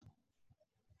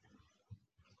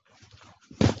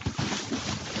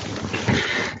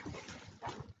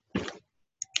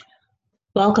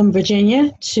Welcome,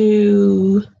 Virginia,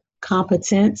 to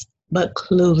Competent but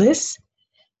Clueless.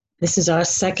 This is our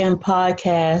second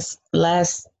podcast. The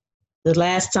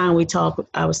last time we were talking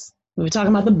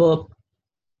about the book,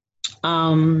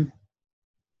 um,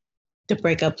 The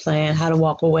Breakup Plan, How to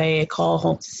Walk Away, Call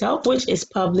Home to Self, which is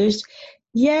published.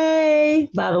 Yay!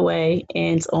 By the way,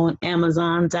 and it's on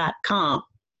Amazon.com.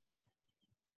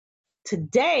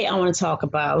 Today, I want to talk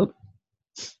about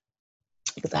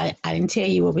because I didn't tell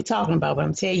you what we're talking about, but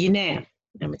I'm telling you now.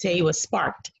 I'm going to tell you what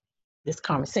sparked this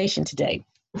conversation today.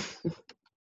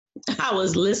 I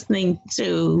was listening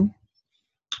to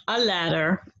a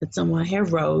letter that someone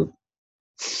had wrote,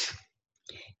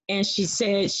 and she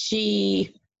said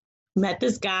she met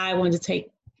this guy, wanted to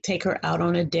take her out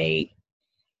on a date,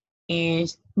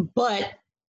 and but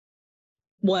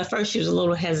well, at first she was a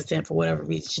little hesitant for whatever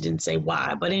reason. She didn't say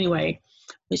why, but anyway,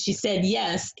 when she said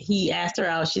yes, he asked her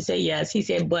out. She said yes. He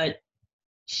said, but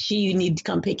she needed to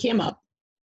come pick him up.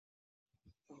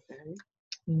 Okay.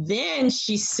 Then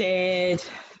she said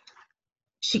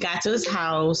she got to his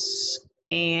house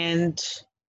and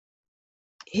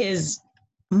his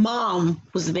mom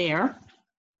was there.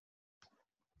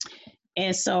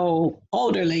 And so,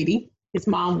 older lady, his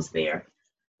mom was there.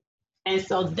 And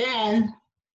so then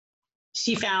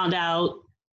she found out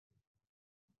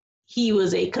he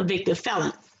was a convicted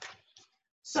felon.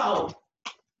 So,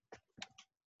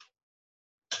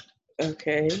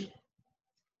 Okay.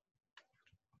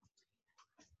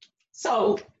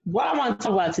 so what I want to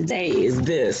talk about today is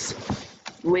this.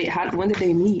 Wait, when did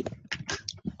they meet?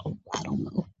 Oh, I don't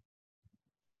know.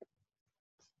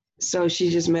 So she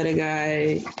just met a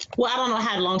guy. Well, I don't know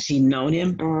how long she'd known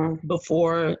him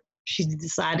before she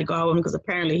decided to go out with him because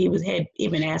apparently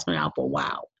he'd been asking her out for a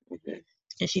while. Okay.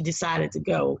 And she decided to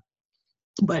go.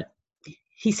 But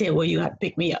he said, well, you got to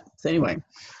pick me up. So anyway.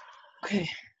 Okay.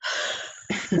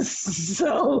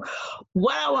 So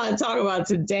what I want to talk about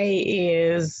today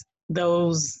is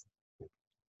those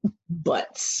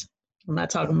butts. I'm not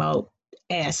talking about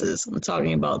asses. I'm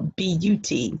talking about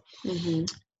B-U-T,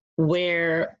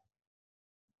 where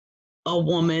a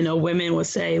woman or women would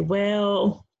say,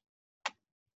 well,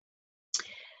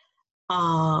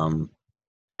 I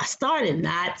started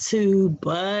not to,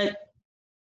 but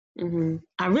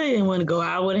I really didn't want to go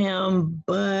out with him,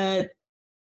 but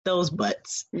those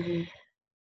butts.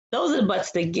 Those are the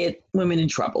butts that get women in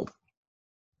trouble.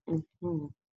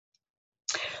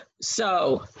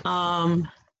 So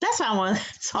that's what I want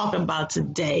to talk about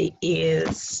today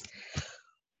is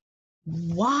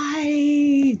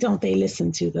why don't they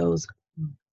listen to those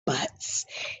butts?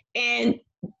 And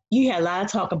you had a lot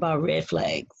of talk about red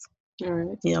flags. All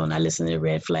right. You know, not listening to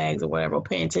red flags or whatever,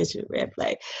 paying attention to red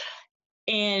flag.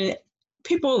 And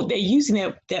people, they're using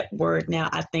that word now,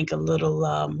 I think, a little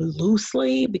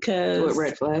loosely because What,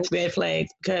 red flags? Red flags,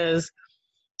 because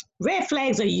red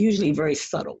flags are usually very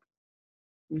subtle.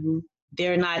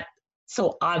 They're not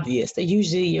so obvious. They're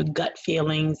usually your gut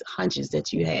feelings, hunches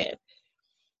that you have.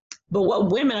 But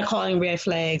what women are calling red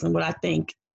flags, and what I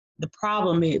think the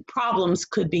problems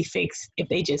could be fixed if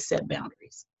they just set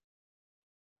boundaries.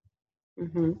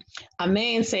 A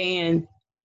man saying,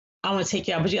 I want to take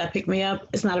you out, but you got to pick me up,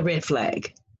 it's not a red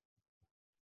flag.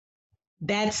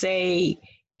 That's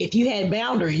if you had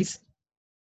boundaries,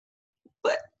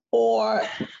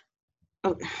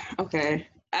 Okay.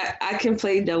 I can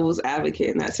play devil's advocate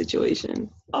in that situation.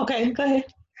 Okay, go ahead.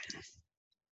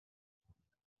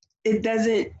 It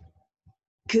doesn't,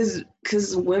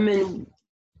 because women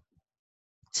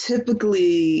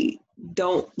typically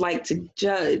don't like to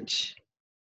judge.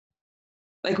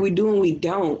 Like we do and we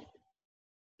don't.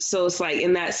 So it's like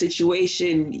in that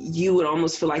situation, you would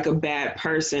almost feel like a bad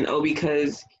person. Oh,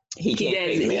 because he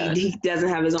doesn't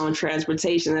have his own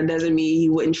transportation. That doesn't mean he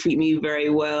wouldn't treat me very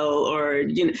well, or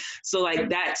So like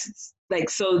that's like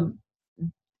so.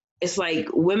 It's like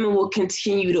women will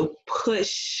continue to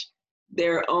push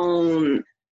their own.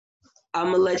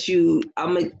 I'm gonna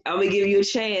give you a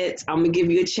chance. I'm gonna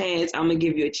give you a chance. I'm gonna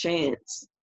give you a chance.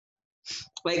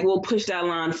 Like we'll push that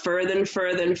line further and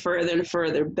further and further and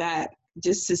further back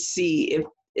just to see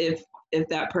if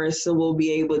that person will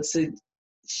be able to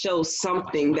show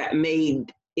something that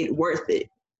made it worth it.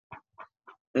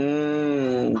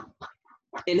 In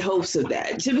hopes of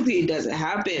that. Typically it doesn't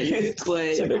happen,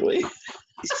 but typically.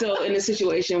 So in a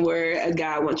situation where a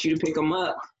guy wants you to pick him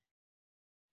up,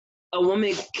 a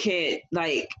woman can't,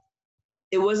 like,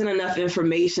 it wasn't enough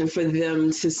information for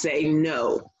them to say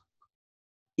no.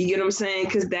 You get what I'm saying?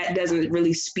 Because that doesn't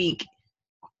really speak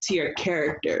to your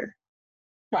character.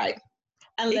 Right.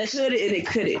 Unless it could and it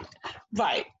couldn't.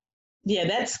 Right. Yeah,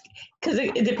 that's because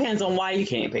it depends on why you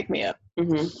can't pick me up.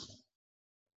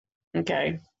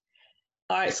 Okay.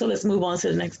 All right, so let's move on to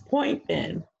the next point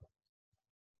then.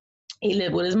 He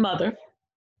lived with his mother.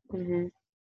 Mm-hmm.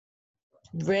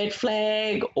 Red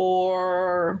flag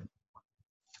or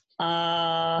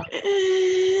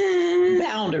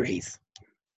boundaries?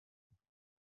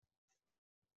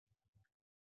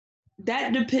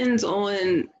 That depends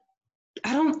on,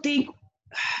 I don't think,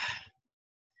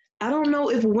 I don't know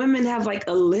if women have like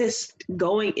a list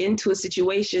going into a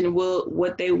situation,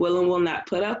 what they will and will not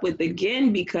put up with,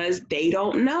 again, because they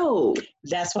don't know.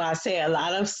 That's why I say a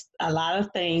lot of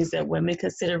things that women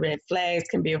consider red flags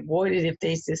can be avoided if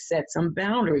they just set some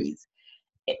boundaries.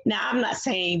 Now, I'm not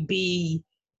saying be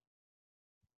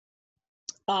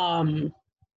look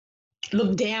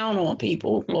down on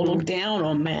people or look down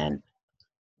on men,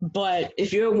 but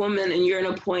if you're a woman and you're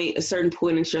in a certain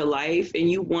point in your life and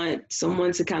you want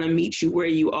someone to kind of meet you where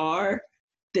you are,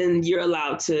 then you're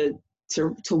allowed to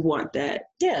want that.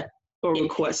 Yeah. Or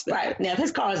request that. Right. Now, if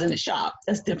his car's in the shop,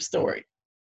 that's a different story.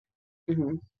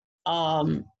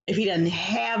 Mm-hmm. If he doesn't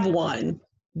have one,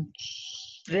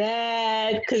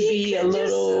 that could be a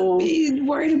little. Be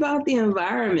worried about the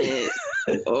environment,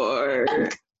 or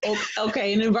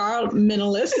okay, an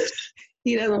environmentalist.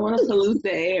 He doesn't want to pollute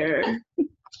the air.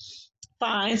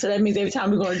 Fine. So that means every time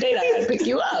we go on a date, I gotta pick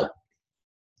you up.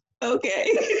 Okay.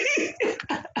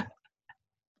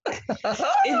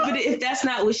 If that's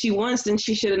not what she wants, then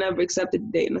she should have never accepted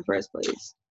the date in the first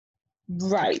place.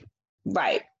 Right.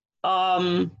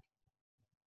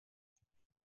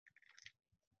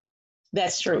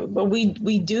 That's true. But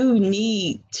we do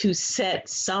need to set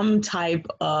some type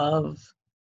of.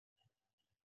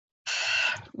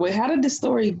 Wait, how did the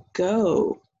story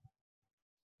go?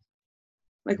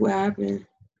 Like, what happened?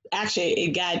 Actually,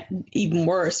 it got even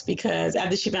worse because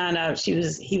after she found out he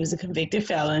was a convicted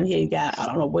felon, he got, I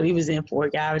don't know what he was in for,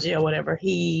 got out of jail, whatever.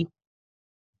 She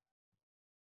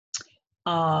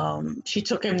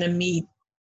took him to meet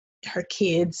her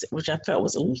kids, which I felt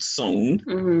was a little soon.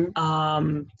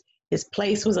 Mm-hmm. His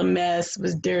place was a mess,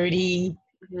 was dirty.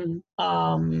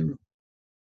 Mm-hmm.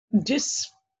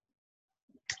 Just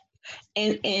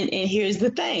and here's the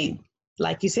thing,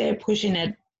 like you said,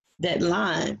 pushing that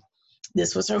line.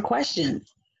 This was her question: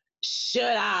 should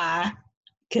I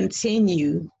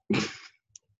continue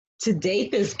to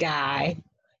date this guy?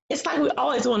 It's like we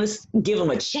always want to give him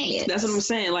a chance. That's what I'm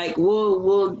saying. Like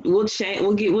we'll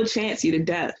chance you to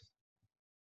death.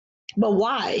 But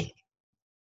why?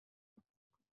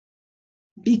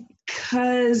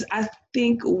 Because I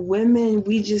think women,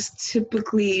 we just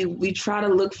typically, we try to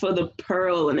look for the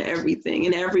pearl in everything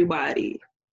and everybody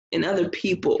and other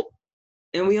people.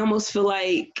 And we almost feel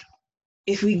like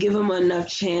if we give them enough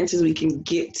chances, we can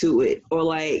get to it. Or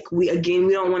like, we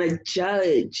don't want to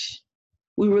judge.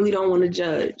 We really don't want to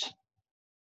judge.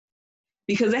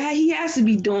 Because he has to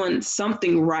be doing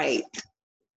something right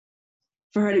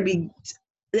for her to be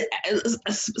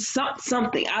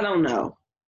something. I don't know.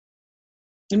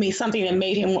 You mean something that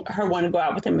made her want to go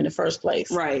out with him in the first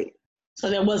place. Right. So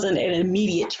there wasn't an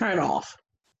immediate turnoff.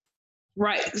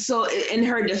 Right. So in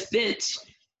her defense,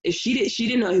 if she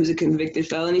didn't know he was a convicted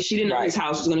felon, she didn't know his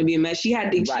house was going to be a mess. She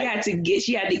had to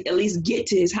at least get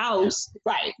to his house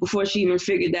before she even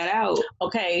figured that out.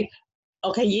 Okay,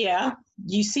 yeah.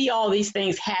 You see all these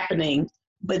things happening,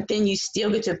 but then you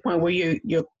still get to the point where you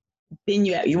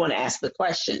want to ask the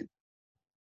question.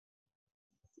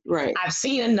 Right. I've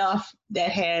seen enough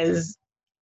that I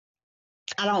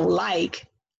don't like.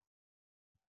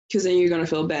 Because then you're going to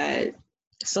feel bad.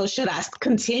 So should I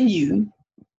continue?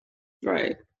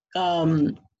 Right.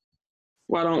 Why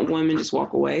don't women just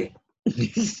walk away?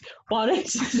 Why don't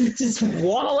they just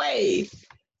walk away?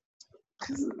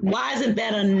 Why isn't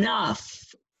that enough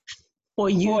for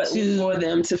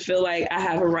them to feel like I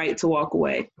have a right to walk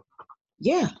away?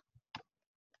 Yeah.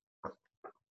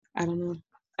 I don't know.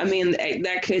 I mean,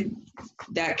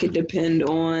 that could depend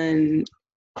on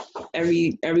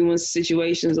everyone's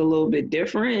situation is a little bit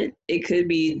different. It could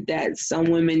be that some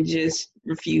women just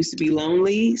refuse to be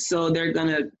lonely, so they're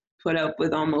gonna put up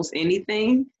with almost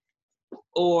anything.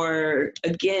 Or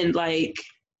again, like,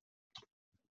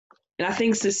 and I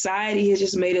think society has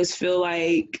just made us feel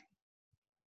like,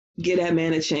 give that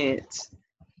man a chance.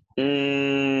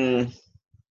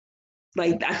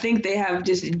 Like, I think they have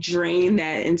just drained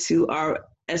that into our,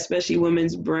 especially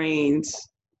women's brains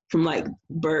from like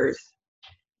birth.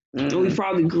 And we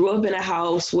probably grew up in a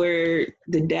house where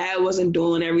the dad wasn't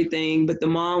doing everything, but the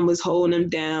mom was holding him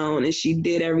down and she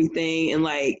did everything. And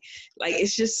like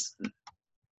it's just,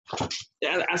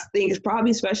 I think it's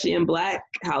probably especially in Black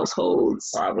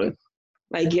households. Probably.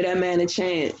 Like, give that man a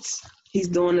chance. He's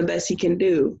doing the best he can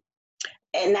do.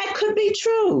 And that could be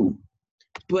true.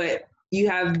 But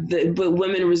but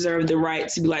women reserve the right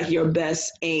to be like, your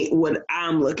best ain't what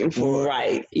I'm looking for.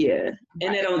 Right. Yeah.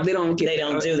 And they don't do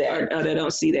that. Or they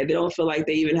don't see that. They don't feel like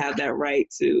they even have that right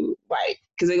to. Right.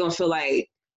 Because they're going to feel like,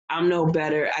 I'm no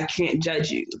better. I can't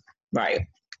judge you. Right.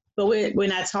 But we're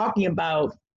not talking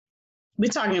about, we're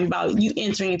talking about you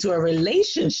entering into a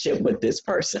relationship with this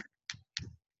person,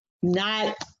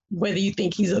 not whether you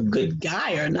think he's a good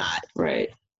guy or not. Right.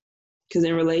 Because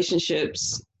in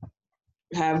relationships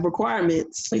have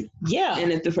requirements. Yeah.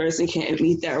 And if the person can't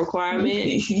meet that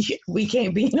requirement, we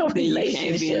can't be in a relationship. You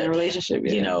can't be in a relationship.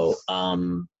 Yeah. You know,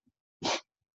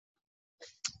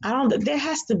 there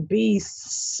has to be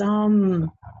some,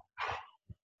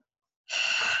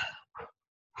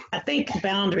 I think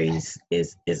boundaries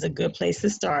is a good place to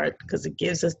start because it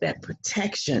gives us that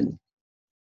protection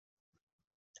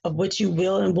of what you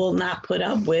will and will not put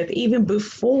up with even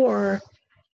before.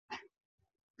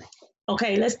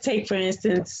 Okay, let's take, for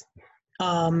instance,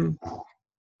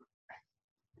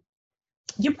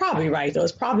 you're probably right, though.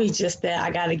 It's probably just that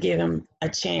I got to give him a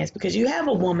chance because you have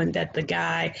a woman that the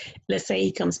guy, let's say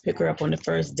he comes pick her up on the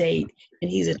first date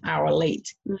and he's an hour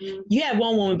late. Mm-hmm. You have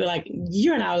one woman be like,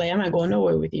 you're an hour late. I'm not going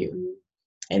nowhere with you. Mm-hmm.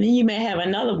 And then you may have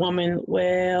another woman,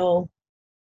 well,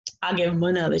 I'll give him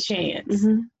another chance.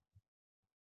 Mm-hmm.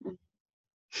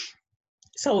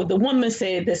 So the woman that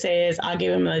says, I'll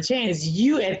give him another chance,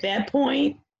 you at that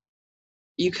point,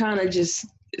 you kind of just,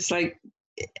 it's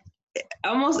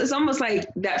almost like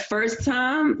that first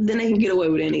time, then they can get away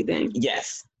with anything.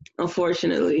 Yes.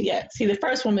 Unfortunately. Yeah. See, the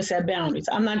first woman set boundaries.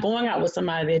 I'm not going out with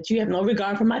somebody that you have no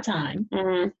regard for my time.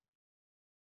 Mm-hmm.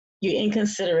 You're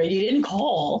inconsiderate. You didn't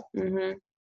call. Mm-hmm.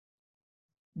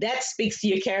 That speaks to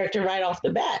your character right off the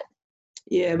bat.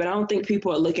 Yeah, but I don't think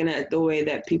people are looking at the way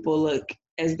that people look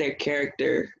as their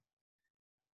character.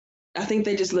 I think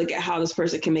they just look at how this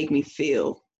person can make me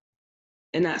feel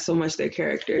and not so much their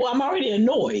character. Well, I'm already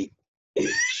annoyed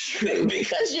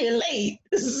because you're late.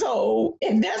 So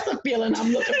if that's the feeling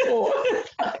I'm looking for,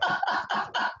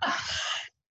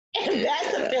 if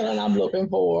that's the feeling I'm looking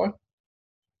for.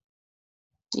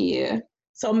 Yeah.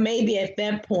 So maybe at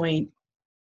that point,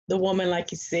 the woman,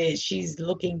 like you said, she's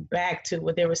looking back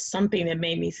to there was something that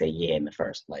made me say, yeah, in the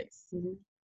first place. Mm-hmm.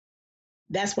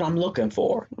 That's what I'm looking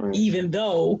for, even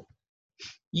though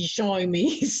you're showing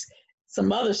me some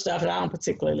other stuff that I don't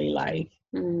particularly like.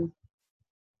 Mm-hmm.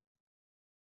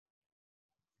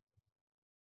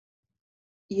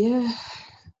 Yeah.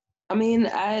 I mean,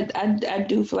 I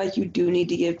do feel like you do need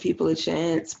to give people a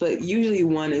chance, but usually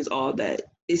one is all that.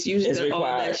 It's usually all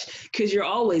that because you're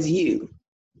always you.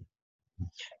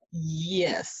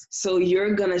 Yes. So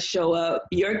you're going to show up.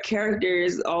 Your character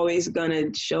is always going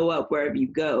to show up wherever you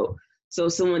go. So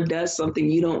if someone does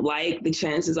something you don't like, the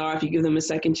chances are if you give them a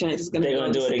second chance, they're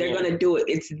going to do it.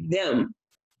 It's them.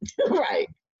 Right.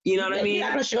 You know what I mean? You're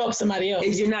not going to show up somebody else.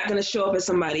 You're not going to show up as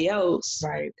somebody else.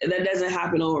 Right. And that doesn't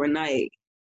happen overnight.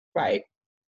 Right.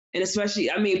 And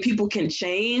especially, I mean, people can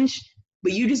change,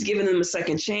 but you just giving them a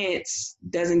second chance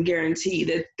doesn't guarantee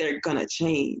that they're going to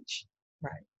change.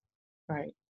 Right.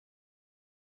 Right.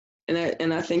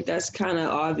 And I think that's kind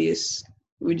of obvious.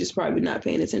 We're just probably not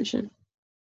paying attention.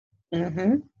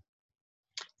 Mm-hmm.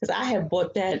 Because I had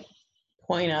brought that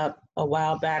point up a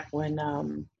while back when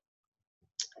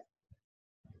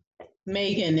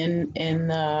Megan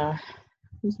and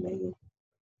who's Megan?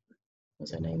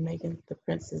 What's her name? Megan, the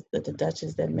princess, the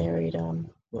Duchess that married Meghan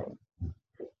Markle.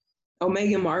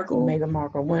 Meghan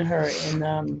Markle. When her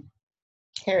and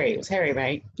Harry, it was Harry,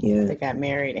 right? Yeah. They got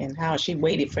married, and how she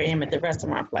waited for him at the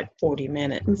restaurant for like 40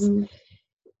 minutes. Mm-hmm.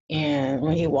 And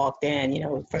when he walked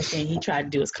in, first thing he tried to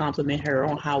do was compliment her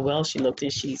on how well she looked,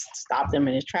 and she stopped him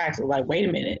in his tracks. It was like, wait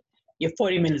a minute, you're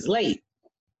 40 minutes late.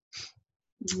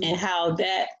 Mm-hmm. And how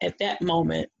that, at that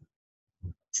moment,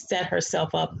 set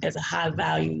herself up as a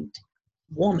high-valued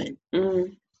woman.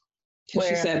 Mm-hmm.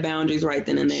 She set boundaries right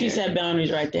then and there. She set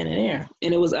boundaries right then and there.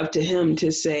 And it was up to him to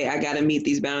say, I got to meet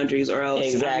these boundaries or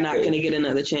else I'm not going to get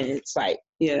another chance. Right.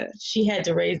 Yeah. She had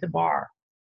to raise the bar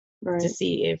to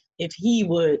see if he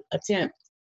would attempt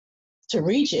to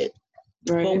reach it.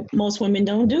 Right. But most women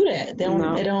don't do that. They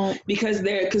don't. Because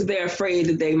they're afraid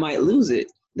that they might lose it.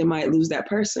 They might lose that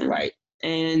person. Right.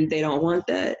 And they don't want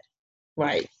that.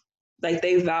 Right. Like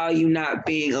they value not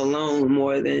being alone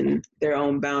more than their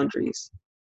own boundaries.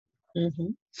 Mm-hmm.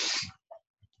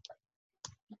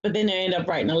 But then they end up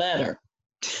writing a letter.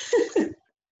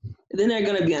 Then they're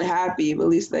gonna be unhappy, but at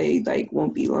least they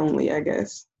won't be lonely, I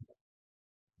guess.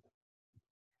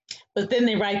 But then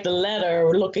they write the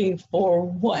letter looking for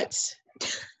what?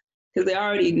 Because they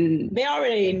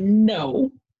already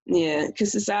know. Yeah,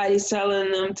 because society's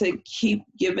telling them to keep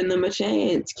giving them a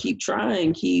chance, keep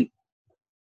trying, keep,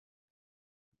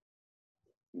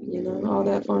 all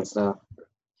that fun stuff.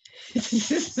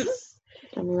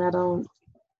 I mean, I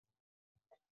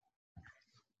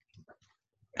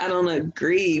don't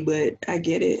agree, but I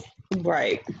get it.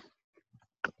 Right.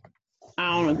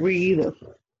 I don't agree either.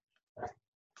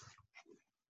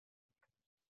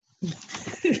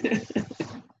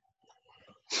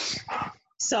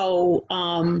 So,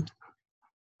 and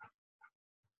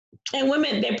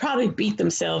women, they probably beat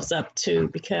themselves up too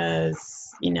because,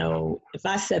 if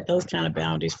I set those kind of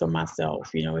boundaries for myself,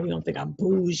 they don't think I'm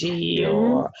bougie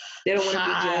or they don't want to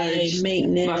be judged.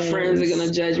 Maintenance. My friends are going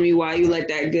to judge me. Why you let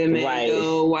that good man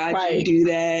go? Why'd you do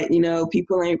that?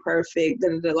 People ain't perfect.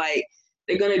 Like,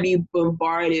 they're going to be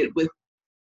bombarded with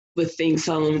things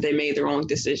telling them they made the wrong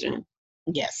decision.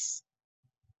 Yes.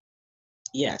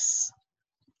 Yes.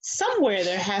 Somewhere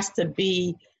there has to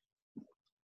be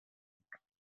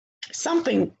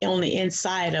something on the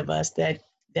inside of us that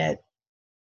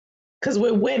because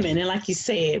we're women, and like you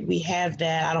said, we have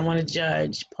that I don't want to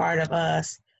judge part of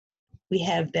us. We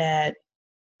have that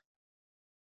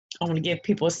I want to give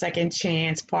people a second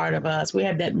chance part of us. We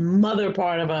have that mother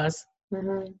part of us.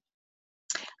 Mm-hmm.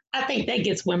 I think that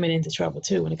gets women into trouble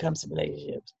too when it comes to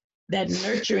relationships. That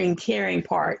nurturing, caring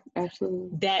part.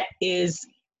 Absolutely. That is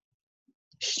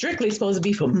strictly supposed to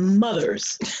be for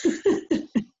mothers.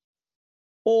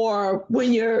 Or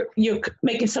when you're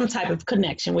making some type of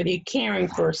connection, whether you're caring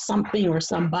for something or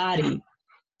somebody,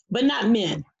 but not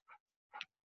men.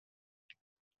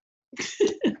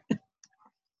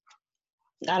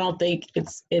 I don't think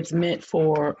it's meant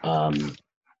for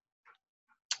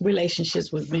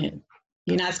relationships with men.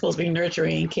 You're not supposed to be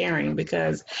nurturing and caring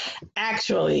because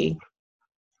actually,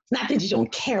 not that you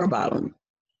don't care about them,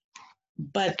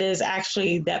 but there's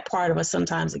actually that part of us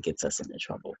sometimes that gets us into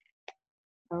trouble.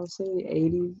 I would say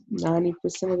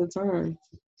 80-90% of the time.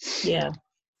 Yeah.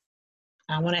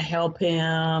 I want to help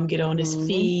him get on his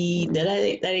feet.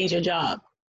 Mm-hmm. That ain't your job.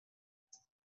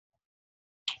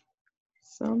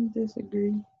 Some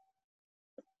disagree.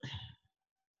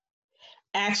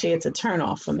 Actually, it's a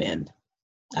turnoff for men.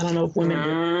 I don't know if women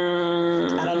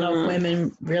I don't know if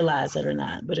women realize it or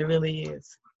not, but it really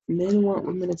is. Men want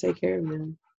women to take care of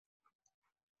them.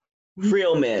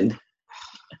 Real men.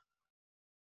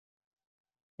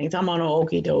 Ain't talking about no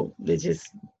okie doke. They just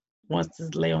wants to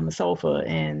lay on the sofa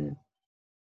and,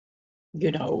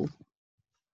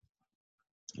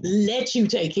 let you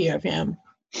take care of him.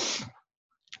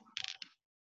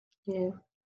 Yeah.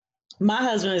 My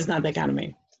husband is not that kind of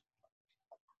man.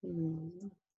 Mm-hmm.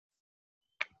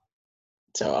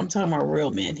 So I'm talking about real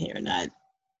men here, not.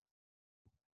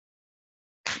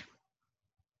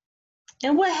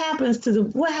 And what happens to the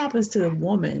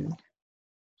woman?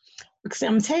 Because I'm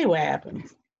gonna tell you what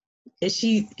happens. Is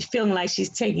she feeling like she's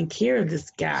taking care of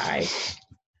this guy?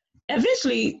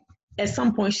 Eventually, at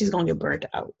some point, she's gonna get burnt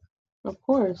out. Of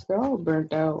course, they're all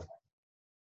burnt out.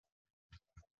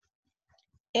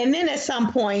 And then at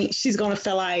some point, she's gonna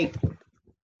feel like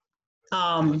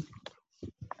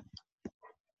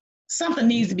something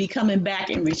needs to be coming back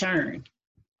in return.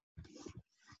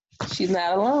 She's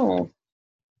not alone.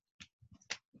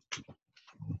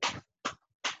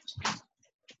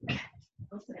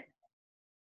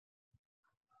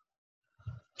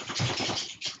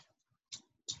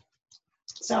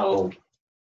 So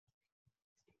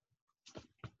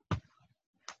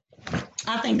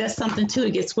I think that's something too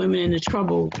that gets women into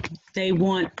trouble. They're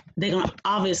gonna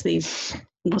obviously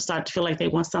start to feel like they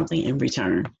want something in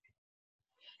return.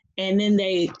 And then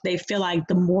they feel like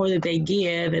the more that they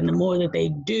give and the more that they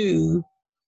do,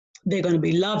 they're going to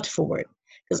be loved for it.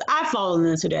 Because I've fallen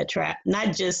into that trap,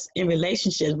 not just in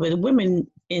relationships, but women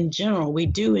in general. We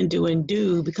do and do and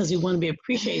do because we want to be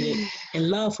appreciated and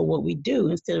loved for what we do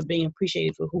instead of being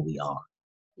appreciated for who we are.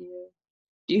 Yeah.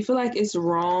 Do you feel like it's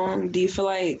wrong? Do you feel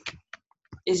like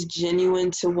it's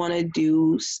genuine to want to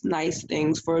do nice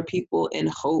things for people in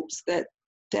hopes that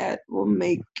will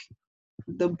make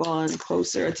the bond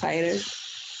closer or tighter?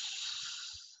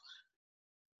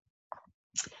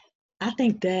 I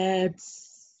think that's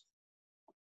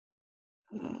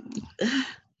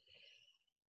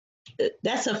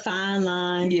a fine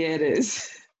line. Yeah, it is.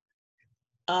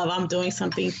 I'm doing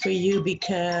something for you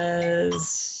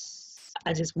because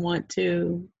I just want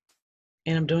to,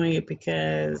 and I'm doing it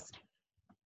because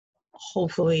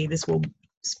hopefully this will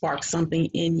spark something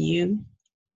in you.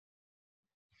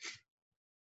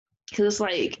 Because it's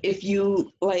like, if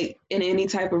you, like, in any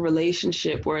type of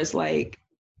relationship where it's like,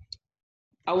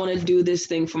 I want to do this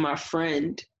thing for my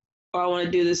friend, or I want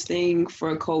to do this thing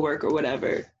for a coworker, or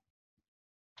whatever.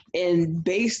 And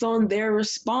based on their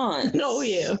response, Oh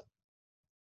yeah.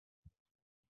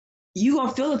 You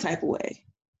gonna feel a type of way.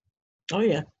 Oh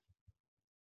yeah.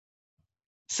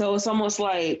 So it's almost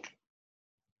like,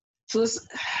 so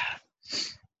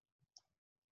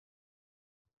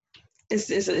it's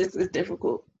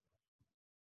difficult.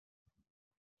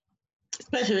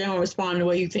 Especially if they don't respond the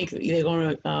way you think they're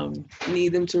gonna Need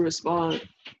them to respond.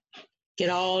 get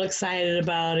all excited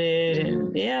about it,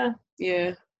 and yeah.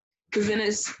 Yeah. Because then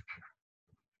it's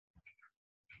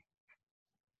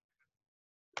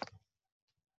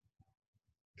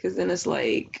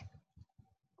like,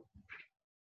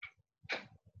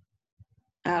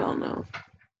 I don't know.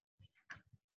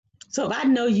 So if I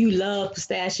know you love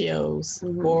pistachios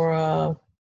or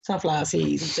sunflower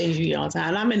seeds and things you eat all the time,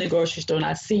 and I'm in the grocery store and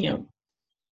I see them,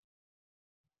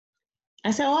 I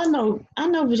say, "Oh, I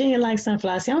know Virginia likes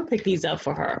sunflower seeds. I'm gonna pick these up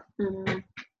for her."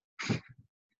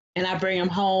 And I bring them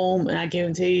home and I give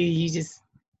them to you. You just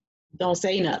don't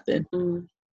say nothing.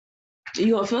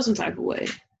 You gonna feel some type of way.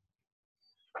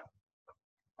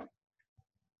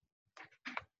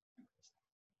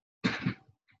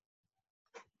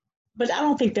 But I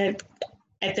don't think that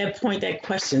at that point that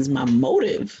questions my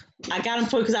motive. I got them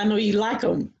for you because I know you like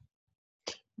them.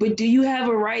 But do you have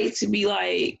a right to be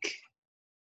like,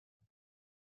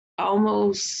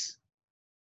 almost,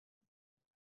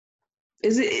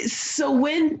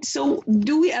 so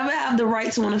do we ever have the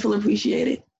right to want to feel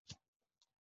appreciated?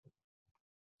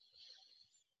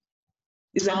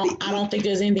 I don't think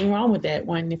there's anything wrong with that,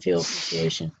 wanting to feel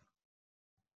appreciation.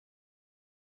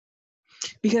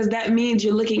 Because that means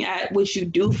you're looking at what you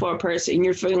do for a person and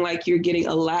you're feeling like you're getting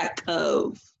a lack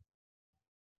of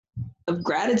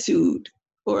gratitude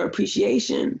or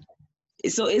appreciation.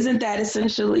 So isn't that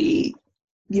essentially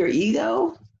your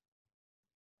ego?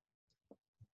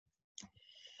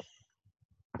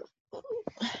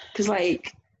 Because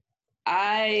like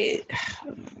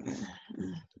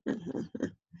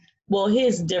well,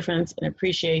 here's the difference in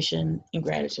appreciation and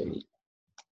gratitude.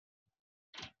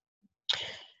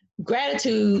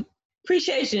 Gratitude,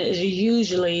 appreciation is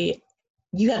usually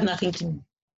you have nothing to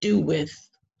do with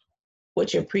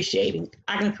what you're appreciating.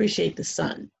 I can appreciate the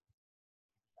sun.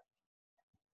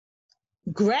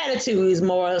 Gratitude is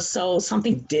more so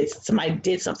somebody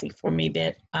did something for me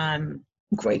that I'm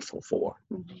grateful for.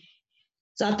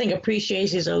 So I think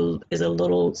appreciation is a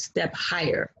little step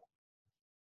higher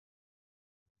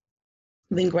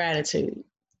than gratitude.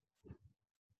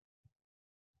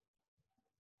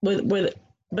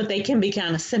 But they can be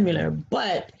kind of similar.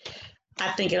 But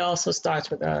I think it also starts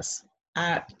with us.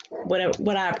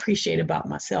 What I appreciate about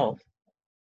myself,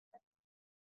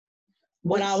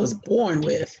 what I was born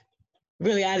with.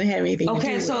 Really, I didn't have anything to do with.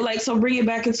 Okay, so like, so bring it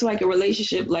back into like a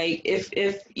relationship. Like if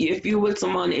you're with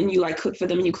someone and you like cook for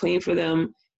them and you clean for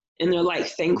them and they're like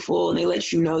thankful and they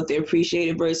let you know that they're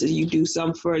appreciated versus you do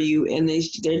something for you and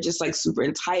they're just like super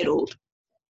entitled.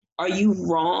 Are you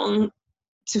wrong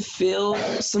to feel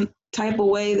some type of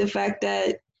way, the fact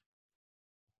that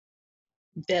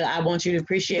I want you to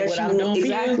appreciate what I'm doing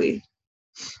exactly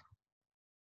for you?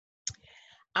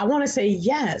 I want to say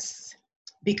yes,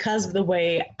 because of the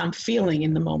way I'm feeling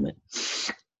in the moment.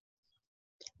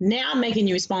 Now I'm making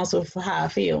you responsible for how I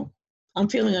feel. I'm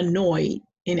feeling annoyed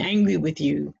and angry with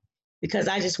you because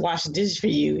I just washed the dishes for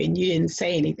you and you didn't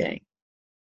say anything.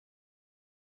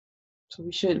 So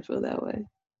we shouldn't feel that way.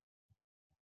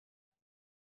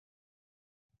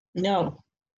 No.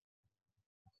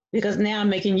 Because now I'm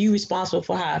making you responsible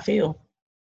for how I feel.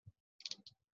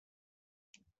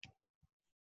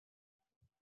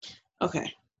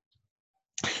 Okay.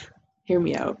 Hear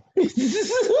me out.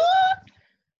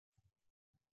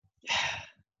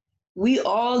 We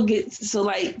all get, so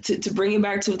like, to bring it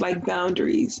back to like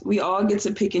boundaries, we all get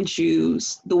to pick and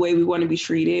choose the way we want to be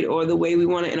treated or the way we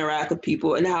want to interact with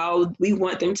people and how we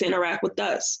want them to interact with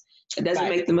us. It doesn't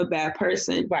make them a bad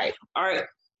person. Right. Or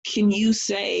can you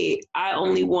say, I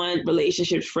only want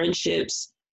relationships,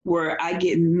 friendships where I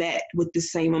get met with the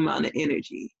same amount of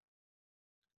energy?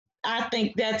 I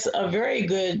think that's a very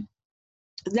good.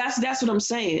 That's what I'm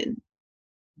saying.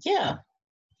 Yeah.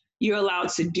 You're allowed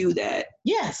to do that.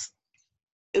 Yes.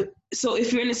 So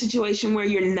if you're in a situation where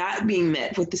you're not being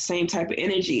met with the same type of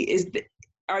energy, is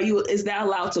that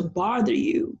allowed to bother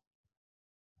you?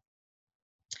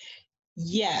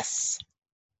 Yes.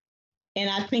 And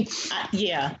I think,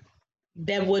 yeah,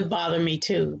 that would bother me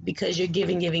too, because you're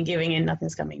giving, and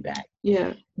nothing's coming back.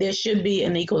 Yeah. There should be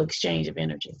an equal exchange of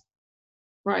energy.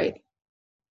 Right.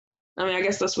 I mean, I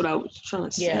guess that's what I was trying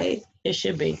to say. Yeah, it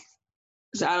should be.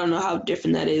 So I don't know how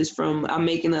different that is from I'm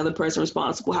making the other person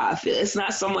responsible how I feel. It's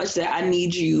not so much that I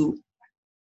need you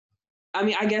I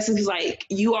mean, I guess it's like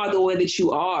you are the way that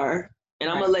you are, and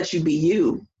I'm gonna let you be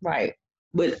you. Right.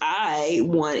 But I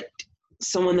want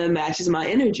someone that matches my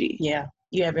energy. Yeah,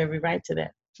 you have every right to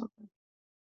that.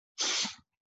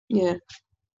 Yeah.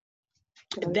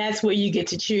 That's where you get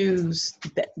to choose.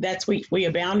 That's where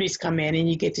your boundaries come in, and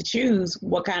you get to choose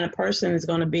what kind of person is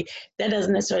going to be. That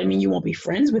doesn't necessarily mean you won't be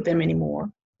friends with them anymore,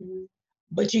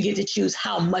 but you get to choose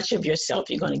how much of yourself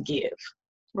you're going to give.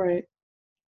 Right.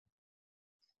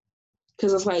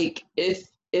 Because it's like if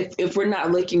we're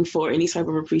not looking for any type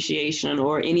of appreciation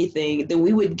or anything, then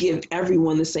we would give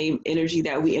everyone the same energy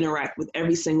that we interact with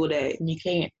every single day. You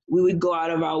can't. We would go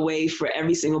out of our way for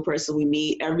every single person we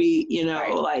meet.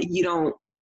 Like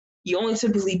you only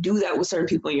typically do that with certain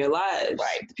people in your lives,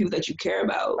 right? The people that you care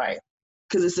about, right?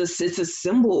 Because it's a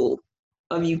symbol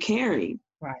of you caring,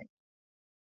 right?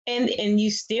 And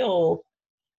you still,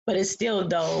 but it still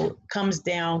though comes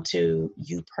down to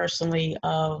you personally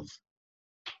of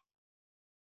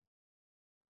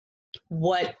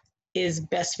what is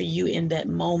best for you in that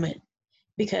moment.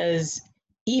 Because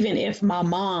even if my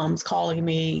mom's calling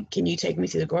me, can you take me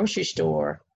to the grocery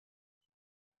store?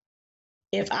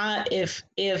 If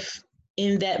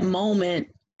in that moment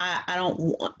I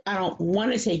don't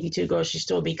want to take you to the grocery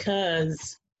store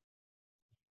because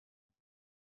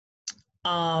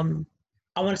I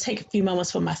want to take a few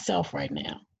moments for myself right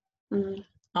now.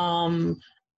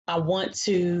 I want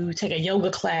to take a yoga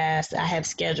class that I have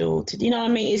scheduled to, you know what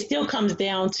I mean? It still comes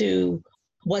down to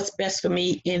what's best for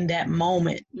me in that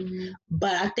moment.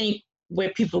 But I think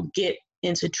where people get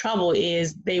into trouble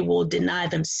is they will deny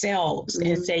themselves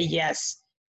and say yes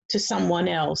to someone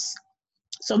else.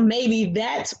 So maybe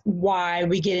that's why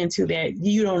we get into that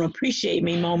you don't appreciate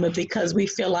me moment, because we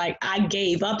feel like I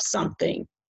gave up something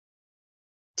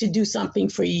to do something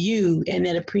for you, and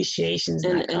that appreciation's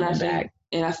not coming back.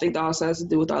 And I think that also has to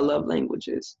do with our love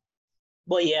languages.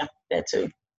 Well, yeah, that too.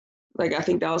 Like, I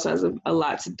think that also has a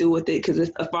lot to do with it, because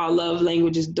if our love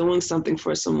language is doing something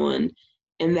for someone,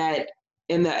 and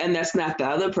that's not the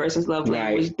other person's love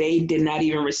language, they did not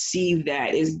even receive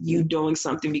that as you doing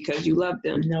something because you love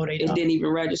them. No, they don't. It didn't even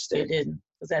register. It didn't,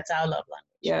 because that's our love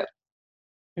language.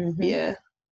 Yeah.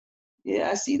 Yeah,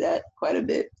 I see that quite a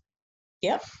bit.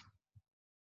 Yep.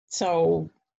 So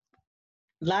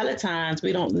a lot of times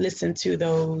we don't listen to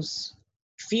those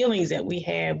feelings that we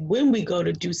have when we go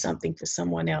to do something for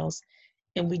someone else,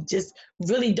 and we just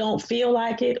really don't feel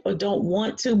like it or don't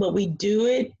want to, but we do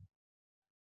it.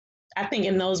 I think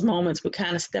in those moments we're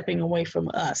kind of stepping away from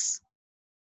us.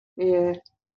 Yeah.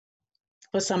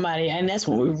 For somebody, and that's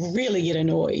when we really get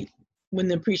annoyed, when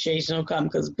the appreciation will come,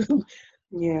 because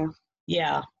yeah,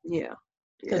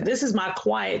 because this is my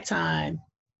quiet time.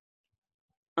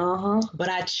 But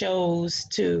I chose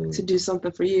to do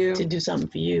something for you.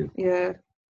 Yeah.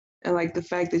 And like the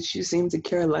fact that you seem to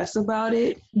care less about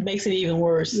it makes it even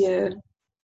worse. Yeah.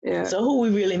 So who are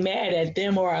we really mad at,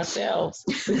 them or ourselves?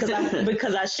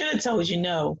 Because I should have told you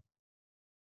no.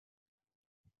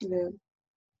 Yeah.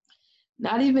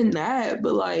 Not even that,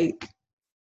 but like,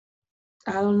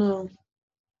 I don't know.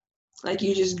 Like,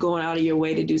 you just going out of your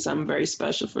way to do something very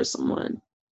special for someone,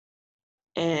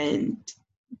 and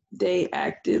they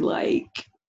acted like,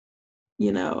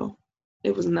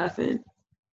 it was nothing.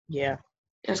 Yeah.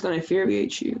 That's going to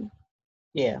infuriate you.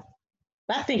 Yeah.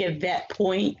 But I think at that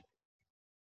point,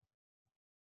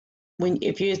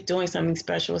 if you're doing something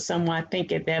special with someone, I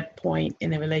think at that point in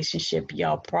the relationship,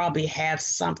 y'all probably have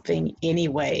something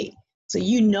anyway. So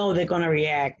they're going to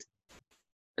react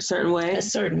a certain way.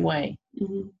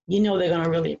 They're going to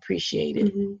really appreciate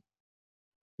it.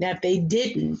 Now, if they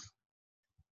didn't,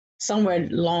 somewhere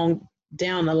along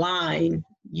down the line,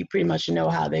 you pretty much know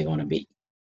how they're going to be.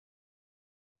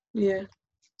 Yeah.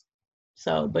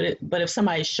 So, but if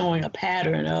somebody's showing a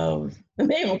pattern of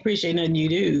they don't appreciate nothing you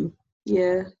do,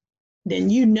 yeah, then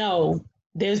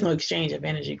there's no exchange of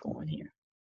energy going here.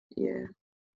 Yeah,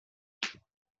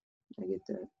 I get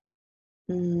that.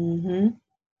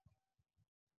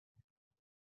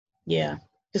 Yeah,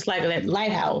 just like that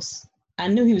lighthouse. I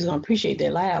knew he was going to appreciate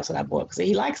that lighthouse that I bought because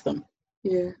he likes them.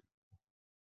 Yeah.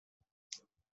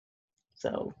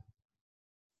 So.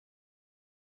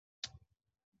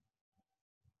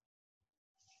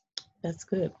 That's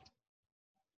good.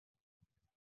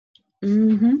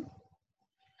 So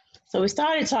we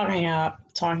started talking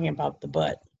about the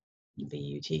butt,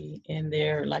 BUT, and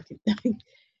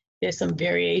there's some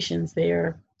variations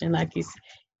there, and like you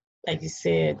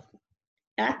said,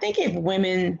 and I think if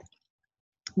women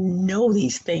know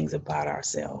these things about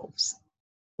ourselves,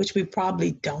 which we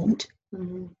probably don't,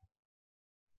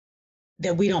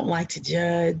 that we don't like to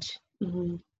judge,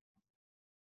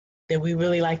 that we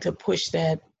really like to push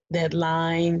that that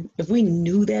line, if we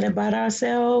knew that about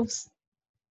ourselves,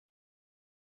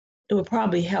 it would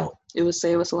probably help. It would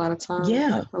save us a lot of time.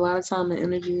 Yeah. A lot of time and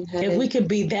energy. If we could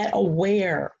be that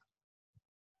aware,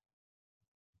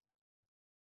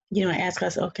 ask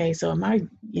us, okay, so am I,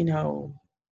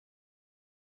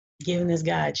 giving this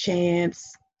guy a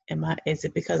chance? Is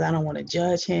it because I don't want to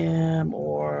judge him,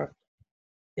 or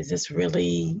is this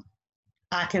really,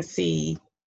 I can see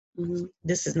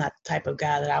this is not the type of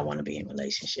guy that I want to be in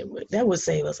relationship with? That would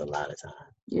save us a lot of time.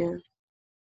 Yeah.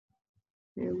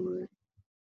 It would.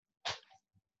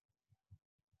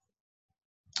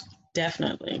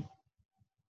 Definitely.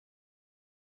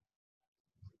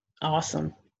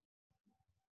 Awesome.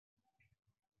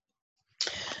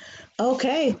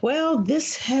 Okay, well,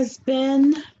 this has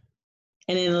been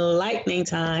an enlightening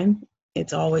time.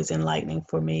 It's always enlightening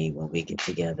for me when we get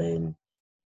together and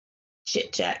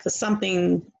chit chat, because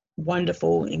something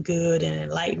wonderful and good and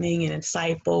enlightening and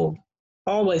insightful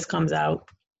always comes out.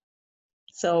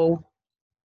 So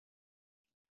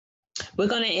we're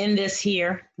going to end this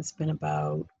here. It's been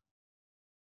about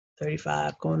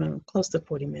 35, going on close to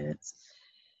 40 minutes.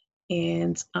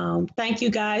 And thank you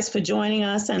guys for joining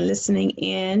us and listening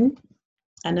in.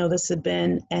 I know this has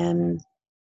been an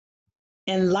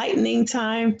enlightening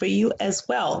time for you as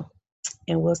well.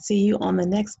 And we'll see you on the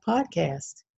next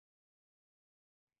podcast.